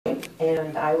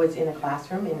and I was in a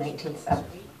classroom in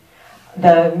 1970.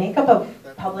 The makeup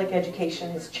of public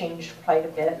education has changed quite a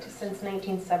bit since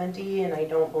 1970, and I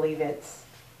don't believe it's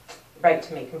right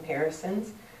to make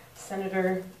comparisons.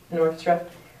 Senator Novstrup,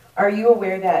 are you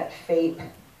aware that FAPE,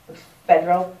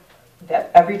 federal,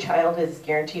 that every child is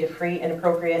guaranteed a free and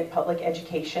appropriate public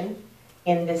education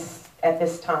at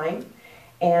this time,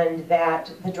 and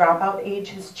that the dropout age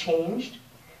has changed,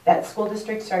 that school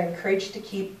districts are encouraged to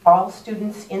keep all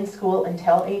students in school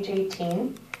until age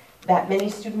 18, that many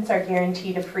students are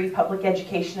guaranteed a free public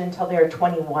education until they are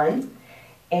 21,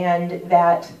 and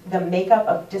that the makeup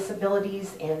of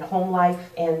disabilities and home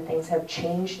life and things have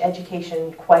changed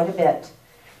education quite a bit,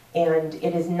 and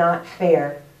it is not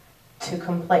fair to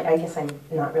complain. I guess I'm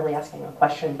not really asking a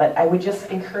question, but I would just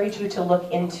encourage you to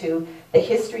look into the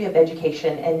history of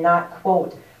education and not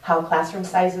quote how classroom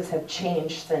sizes have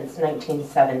changed since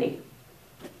 1970.